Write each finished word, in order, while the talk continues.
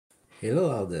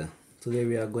Hello out there. Today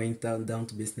we are going down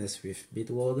to business with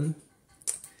Bitwarden,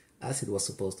 as it was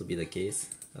supposed to be the case.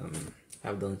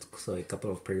 I've done a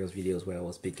couple of previous videos where I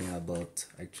was speaking about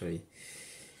actually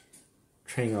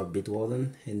trying out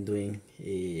Bitwarden and doing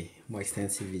a more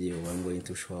extensive video where I'm going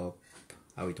to show up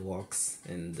how it works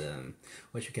and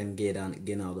what you can gain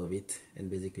out of it, and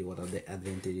basically what are the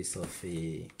advantages of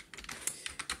a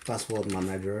password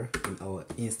manager in our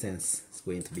instance. It's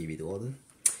going to be Bitwarden.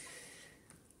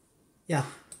 Yeah,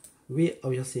 we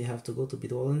obviously have to go to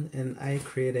Bitwarden, and I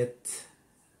created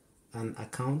an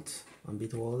account on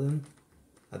Bitwarden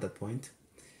at that point.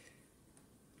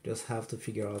 Just have to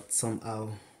figure out somehow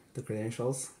the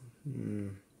credentials,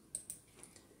 and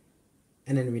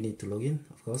then we need to log in,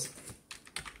 of course.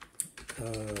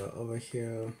 Over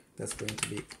here, that's going to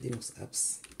be Linux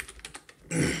apps.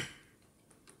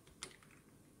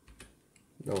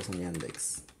 That was on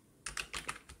Yandex.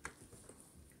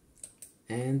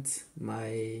 And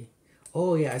my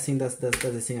I think that's the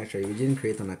thing. Actually, we didn't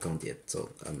create an account yet, so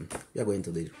we are going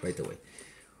to do it right away.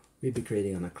 We'll be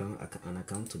creating an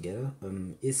account together.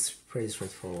 It's pretty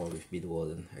straightforward with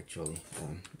Bitwarden actually.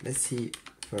 Let's see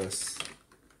first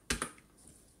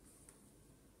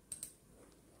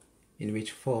in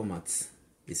which formats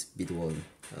is Bitwarden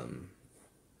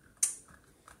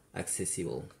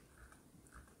accessible.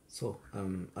 So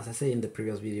as I said in the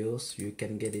previous videos, you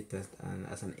can get it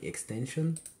as an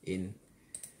extension in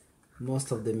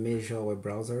most of the major web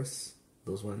browsers.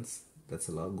 Those ones, that's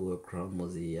a lot: Google Chrome,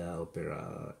 Mozilla,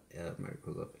 Opera,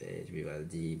 Microsoft Edge,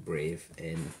 Vivaldi, Brave,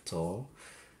 and Tor.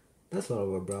 That's a lot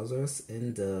of web browsers,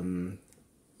 and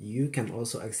you can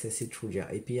also access it through their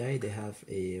API. They have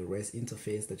a REST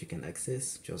interface that you can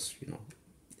access. Just,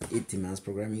 it demands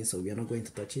programming, so we are not going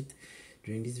to touch it.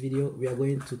 During this video, we are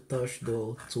going to touch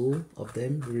the two of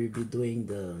them. We will be doing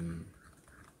the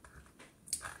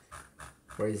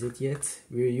where is it yet?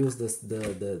 We will use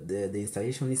the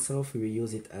installation itself. We will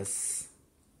use it as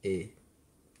a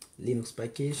Linux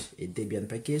package, a Debian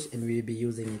package, and we will be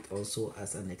using it also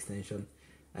as an extension.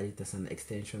 Add it as an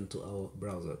extension to our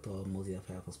browser, to our Mozilla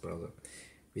Firefox browser.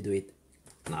 We do it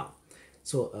now.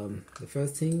 So the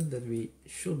first thing that we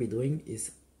should be doing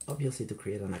is obviously to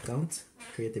create an account,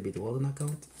 create a Bitwarden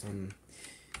account.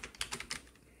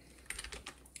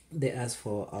 They ask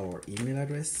for our email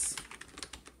address,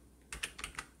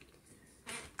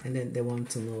 and then they want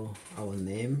to know our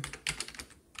name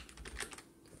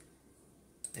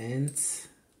and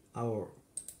our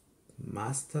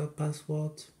master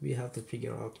password. We have to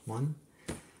figure out one.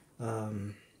 I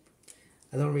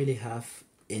don't really have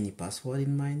any password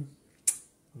in mind,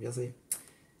 obviously.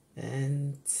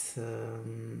 And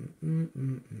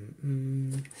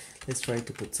let's try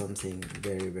to put something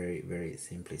very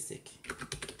simplistic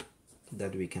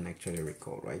that we can actually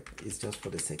recall, right? It's just for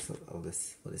the sake of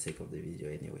this, for the sake of the video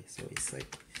anyway, so it's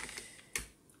like,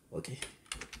 okay,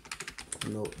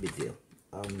 no big deal.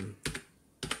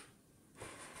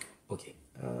 Okay,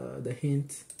 the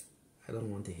hint, I don't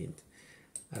want a hint.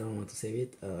 I don't want to save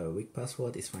it. Weak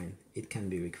password is fine. It can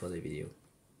be weak for the video.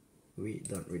 We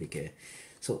don't really care.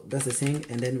 So that's the thing,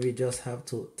 and then we just have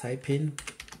to type in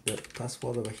the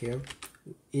password over here.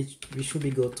 We should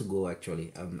be good to go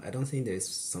actually. I don't think there is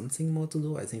something more to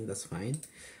do. I think that's fine.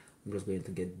 I'm just going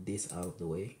to get this out of the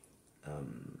way.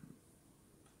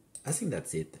 I think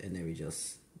that's it, and then we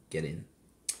just get in,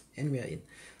 and we are in.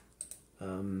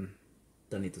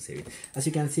 Don't need to save it. As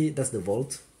you can see, that's the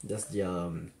vault. That's the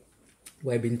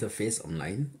web interface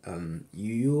online.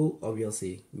 We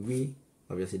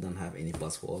obviously don't have any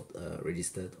password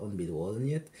registered on Bitwarden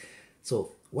yet.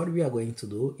 So what we are going to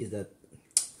do is that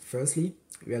firstly,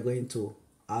 we are going to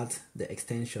add the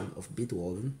extension of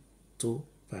Bitwarden to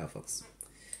Firefox.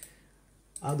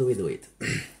 How do we do it?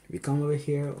 We come over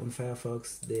here on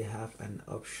Firefox. They have an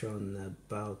option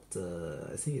about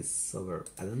I think it's server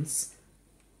add-ons,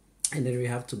 and then we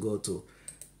have to go to,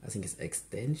 I think it's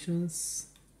extensions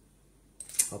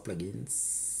or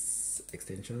plugins.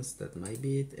 Extensions, that might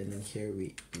be it, and then here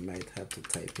we might have to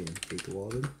type in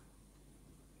Bitwarden,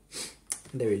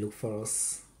 and they will look for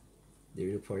us. They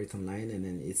will look for it online, and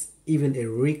then it's even a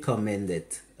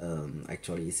recommended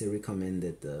actually it's a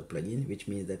recommended plugin, which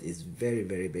means that it's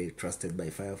very trusted by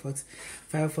Firefox,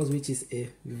 which is a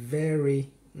very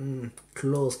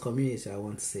close community. I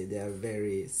want to say there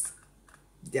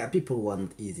are people who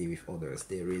want easy with others.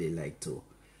 They really like to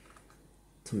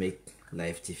make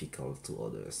life difficult to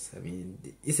others. I mean,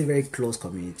 it's a very close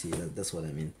community, that's what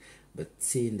I mean. But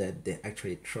seeing that they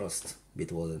actually trust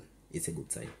Bitwarden, it's a good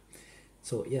sign.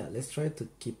 So yeah, let's try to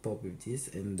keep up with this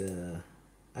and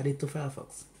add it to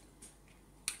Firefox.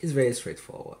 It's very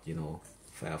straightforward,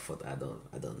 Firefox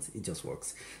add-ons. It just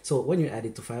works. So when you add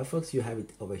it to Firefox, you have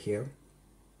it over here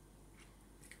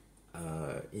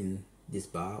in this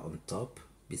bar on top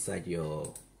beside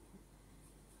your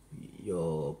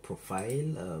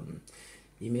profile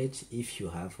image, if you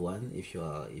have one, if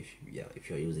you're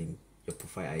using your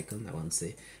profile icon, I want to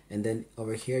say. And then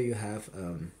over here you have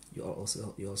you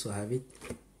also have it.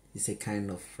 It's a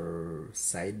kind of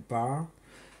sidebar.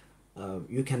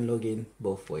 You can log in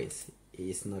both ways.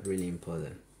 It's not really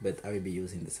important, but I will be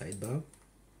using the sidebar.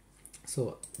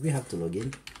 So we have to log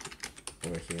in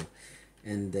over here,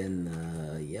 and then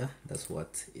yeah, that's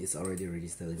what is already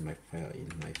registered in my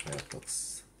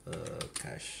Firefox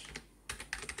cache.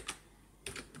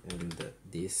 And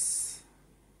this,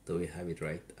 do we have it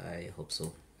right? I hope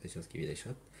so. Let's just give it a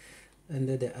shot. And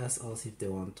then they ask us if they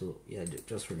want to, yeah,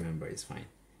 just remember, it's fine.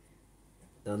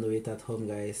 Don't do it at home,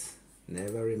 guys.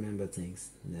 Never remember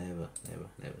things. Never.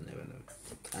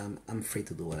 I'm free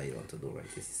to do what I want to do, right?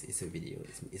 It's a video.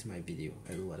 It's my video.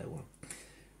 I do what I want.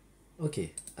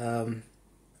 Okay.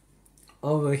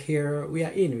 Over here we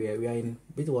are in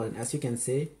bitwarden. As you can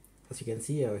see,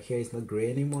 our hair is not gray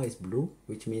anymore. It's blue,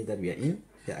 which means that we are in.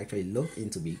 We are actually logged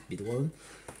into bitwarden,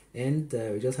 and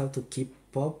we just have to keep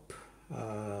up.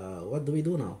 What do we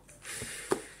do now?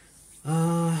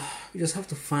 We just have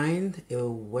to find a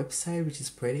website which is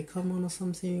pretty common or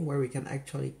something where we can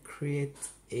actually create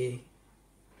a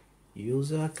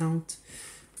user account.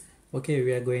 Okay,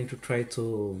 we are going to try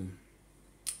to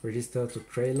register to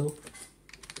Trello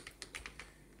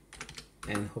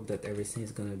and hope that everything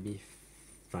is gonna be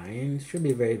fine. It should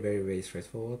be very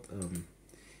straightforward.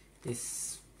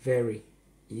 It's very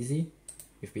easy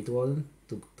with bitwarden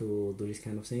to do these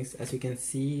kind of things. As you can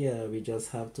see, we just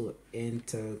have to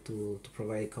enter to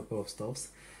provide a couple of stuffs,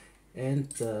 and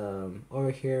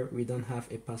over here we don't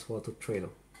have a password to Trello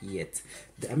yet.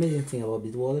 The amazing thing about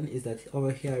bitwarden is that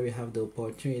over here we have the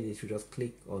opportunity to just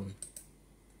click on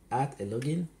add a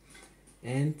login,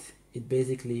 and it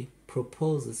basically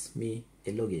proposes me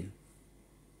a login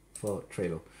for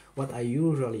Trello. What I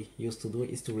usually used to do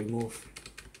is to remove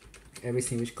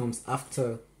everything which comes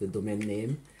after the domain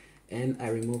name, and I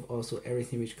remove also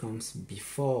everything which comes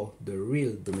before the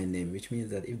real domain name, which means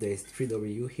that if there is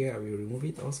 3W here, I will remove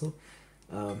it also,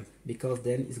 because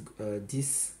then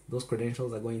those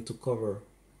credentials are going to cover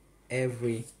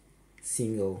every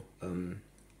single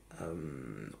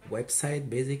website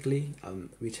basically,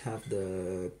 which have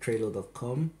the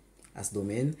Trello.com as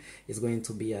domain. Is going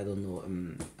to be, I don't know,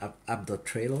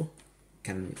 app.trello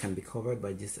can be covered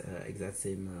by this exact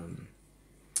same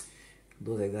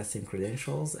those exact same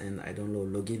credentials, and I don't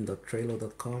know,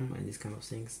 login.trello.com and these kind of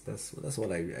things. That's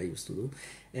what I used to do.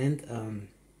 And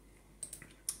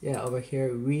yeah, over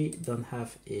here we don't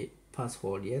have a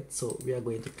password yet, so we are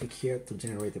going to click here to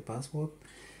generate a password.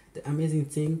 The amazing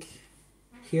thing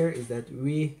here is that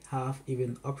we have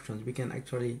even options. We can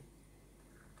actually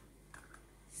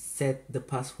set the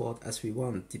password as we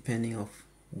want, depending of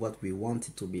what we want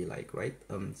it to be like, right?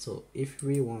 So if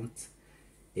we want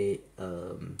a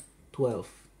 12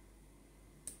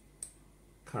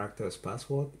 characters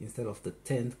password instead of the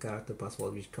 10th character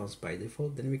password which comes by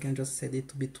default, then we can just set it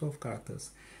to be 12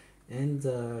 characters. And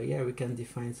yeah, we can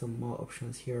define some more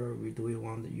options here. Do we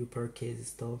want the uppercase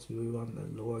stuff? Do we want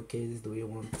the lower cases? Do we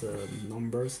want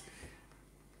numbers?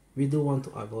 We do want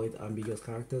to avoid ambiguous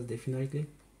characters, definitely.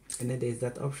 And then there's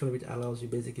that option which allows you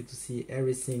basically to see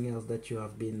everything else that you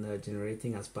have been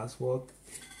generating as password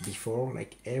before,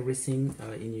 like everything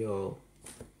in your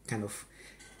kind of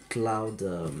cloud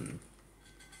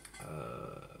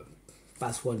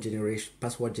password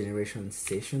generation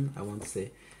session, I want to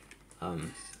say.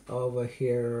 Over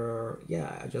here,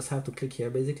 yeah, I just have to click here.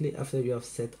 Basically, after you have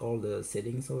set all the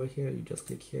settings over here, you just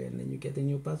click here and then you get a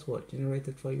new password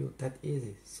generated for you. That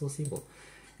easy, so simple.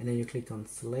 And then you click on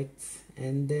select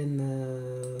and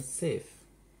then save.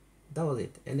 That was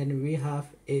it. And then we have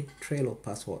a Trello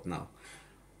password now.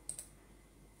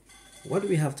 What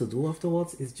we have to do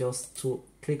afterwards is just to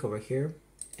click over here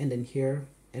and then here,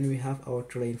 and we have our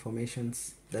Trello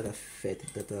informations that are fed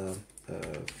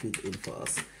in for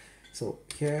us. So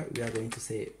here we are going to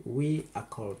say we are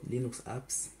called Linux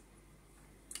apps,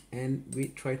 and we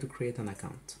try to create an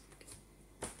account.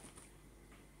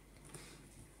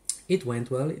 It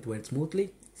went well, it went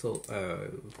smoothly. So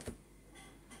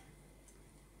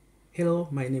hello,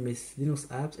 my name is Linux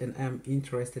Apps and I'm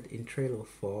interested in Trello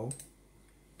for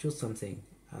choose something.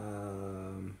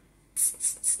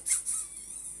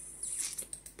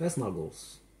 Personal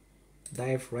goals.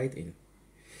 Dive right in.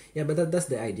 Yeah, but that's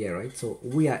the idea, right? So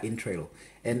we are in Trello.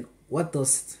 And what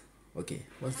does, okay,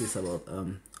 what's this about?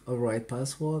 Override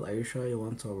password. Are you sure you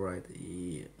want to override?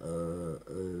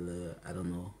 I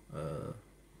don't know.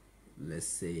 Let's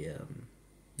say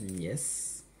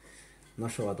yes.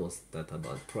 Not sure what was that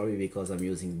about. Probably because I'm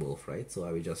using both, right? So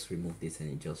I will just remove this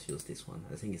and just use this one.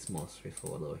 I think it's more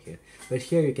straightforward over here. But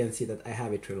here you can see that I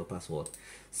have a Trello password.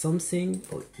 Something.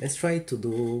 Oh, let's try to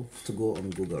go on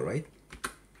Google, right?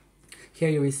 Here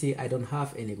you will see I don't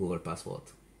have any Google password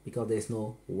because there's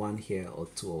no one here or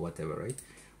two or whatever, right?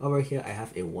 Over here I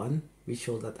have a one, which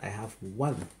shows that I have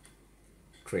one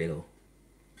Trello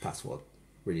password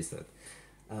registered.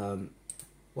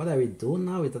 What I will do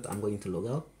now is that I'm going to log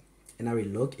out and I will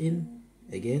log in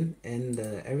again, and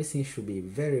everything should be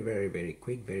very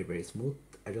quick, very smooth.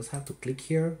 I just have to click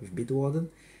here with Bitwarden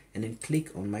and then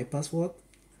click on my password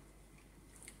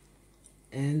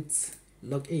and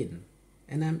log in,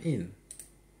 and I'm in.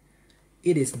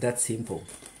 It is that simple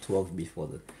to work with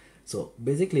Bitwarden. So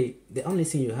basically the only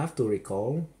thing you have to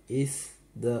recall is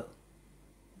the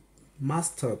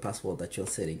master password that you're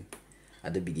setting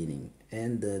at the beginning,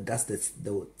 and that's the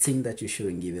thing that you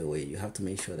shouldn't give away. You have to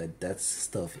make sure that that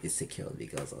stuff is secure,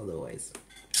 because otherwise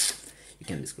you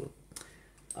can be screwed.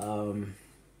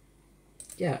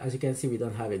 Yeah, as you can see, we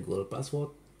don't have a Google password.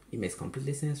 It makes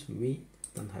completely sense. We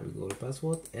don't have a Google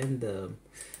password, and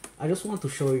I just want to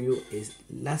show you a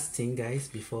last thing, guys,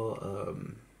 before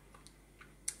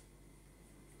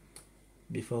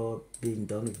being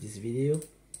done with this video.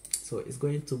 So it's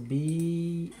going to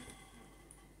be,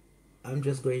 I'm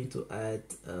just going to add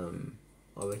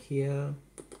over here,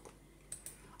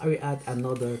 I will add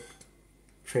another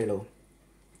Trello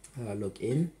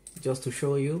login, just to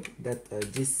show you that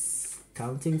this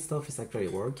counting stuff is actually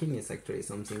working. It's actually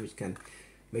something which can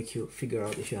make you figure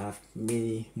out if you have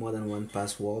more than one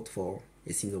password for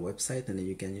a single website, and then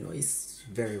you can, it's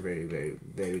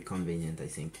very convenient, I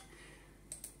think.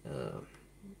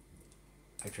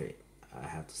 Actually, I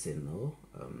have to say no.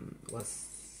 What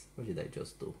did I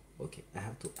just do? Okay, I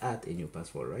have to add a new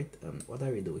password, right? What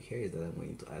I will do here is that I'm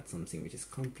going to add something which is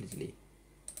completely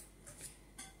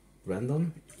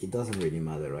random. It doesn't really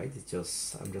matter, right? It's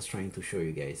just, I'm just trying to show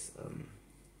you guys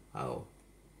how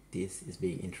this is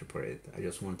being interpreted. I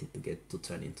just want it to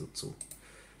turn into 2.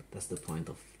 That's the point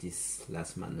of this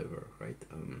last maneuver, right?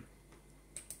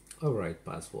 Override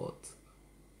password.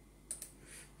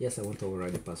 Yes, I want to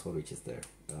override the password which is there.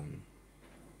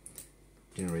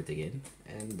 Generate again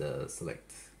and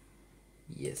select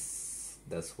yes,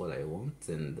 that's what I want.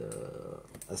 And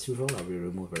as usual, I will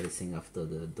remove everything after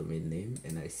the domain name,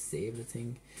 and I save the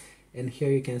thing. And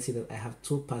here you can see that I have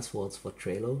 2 passwords for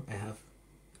Trello. I have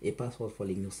a password for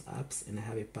Linux apps, and I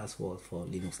have a password for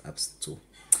Linux apps too.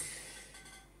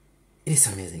 It is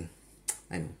amazing.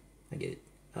 I know, I get it.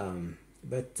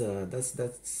 But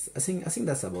that's I think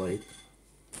that's about it.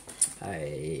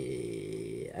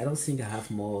 I don't think I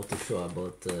have more to show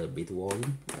about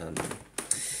Bitwarden,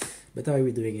 but I will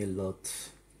be doing a lot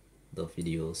of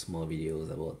videos, more videos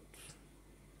about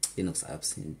Linux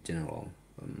apps in general.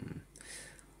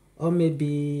 Or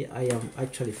maybe I am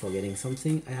actually forgetting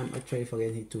something. I am actually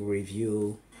forgetting to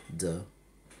review the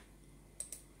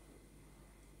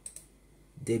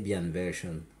Debian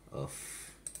version of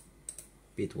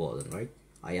Bitwarden, right?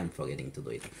 I am forgetting to do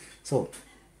it. So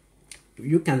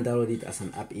you can download it as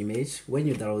an app image. When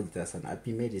you download it as an app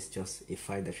image, it's just a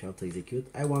file that you have to execute.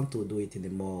 I want to do it in a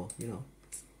more,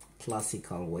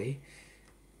 classical way.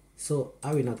 So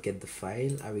I will not get the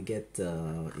file. I will get,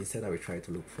 instead I will try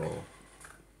to look for,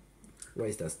 where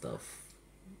is that stuff?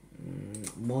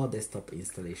 More desktop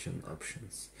installation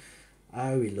options.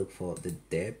 I will look for the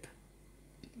deb.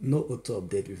 No auto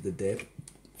update with the deb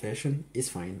version is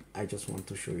fine. I just want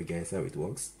to show you guys how it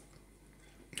works.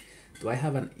 Do I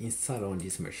have an installer on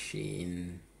this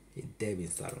machine? A deb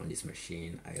installer on this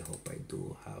machine? I hope I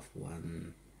do have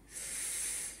one.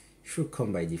 Should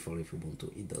come by default if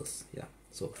Ubuntu. It does, yeah.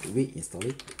 So we install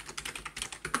it,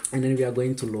 and then we are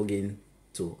going to log in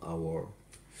to our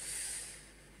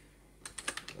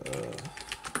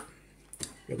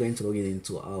we're going to log in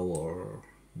into our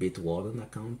Bitwarden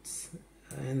account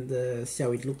and see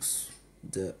how it looks.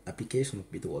 The application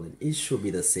of Bitwarden, it should be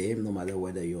the same no matter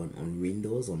whether you're on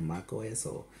Windows, on Mac OS,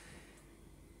 or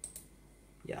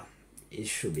yeah, it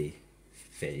should be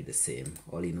fairly the same,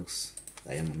 or Linux.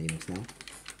 I am on Linux now.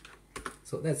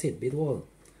 So that's it, Bitwarden.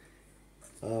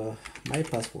 My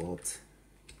password,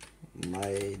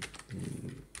 my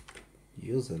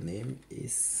username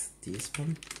is this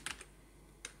one,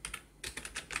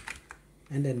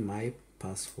 and then my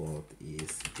password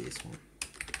is this one.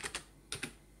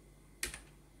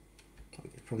 Okay,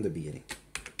 from the beginning.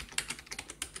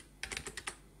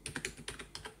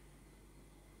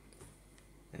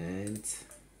 And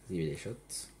give it a shot.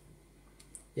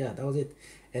 Yeah, that was it.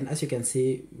 And as you can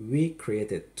see, we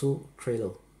created 2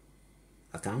 Trello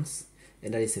accounts,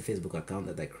 and that is a Facebook account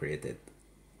that I created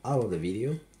out of the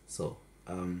video. So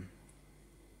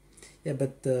yeah,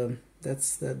 but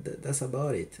that's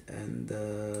about it. And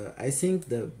I think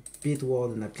the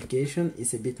Bitwarden application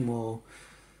is a bit more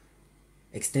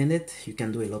extended. You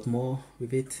can do a lot more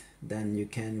with it than you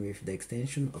can with the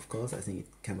extension. Of course, I think it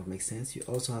kind of makes sense. You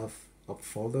also have up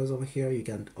folders over here. You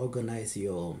can organize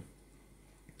your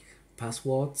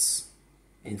passwords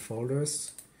in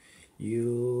folders.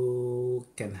 You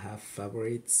can have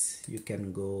favorites. You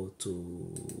can go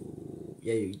to,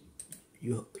 yeah,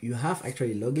 you have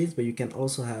actually logins, but you can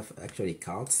also have actually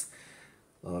cards,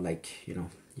 or like, you know,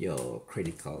 your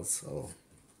credit cards, or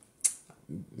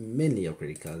mainly your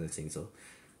credit cards and things. So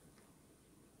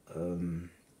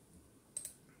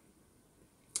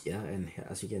yeah, and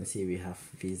as you can see, we have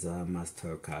Visa,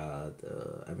 MasterCard,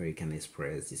 American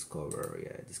Express, Discover,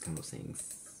 yeah, these kind of things.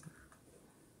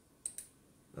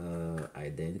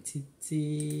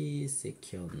 Identity,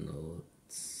 secure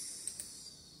notes.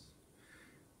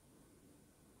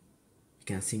 You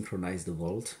can synchronize the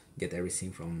vault, get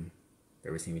everything from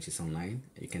everything which is online.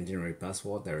 You can generate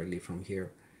password directly from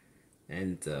here,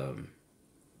 and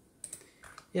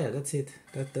yeah, that's it.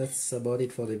 That's about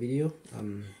it for the video.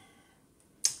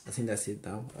 I think that's it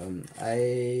now.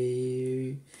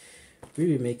 I will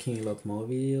be making a lot more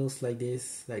videos like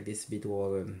this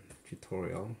Bitwarden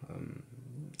tutorial.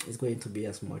 It's going to be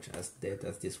as much as dead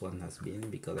as this one has been,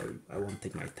 because I won't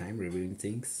take my time reviewing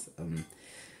things.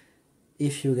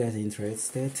 If you guys are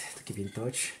interested to keep in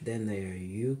touch, then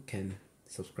you can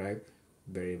subscribe.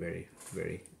 Very, very,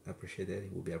 very appreciated.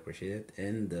 It will be appreciated.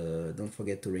 And don't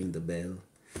forget to ring the bell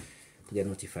to get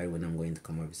notified when I'm going to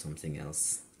come up with something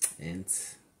else. And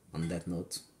on that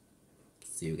note,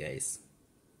 see you guys.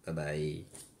 Bye bye.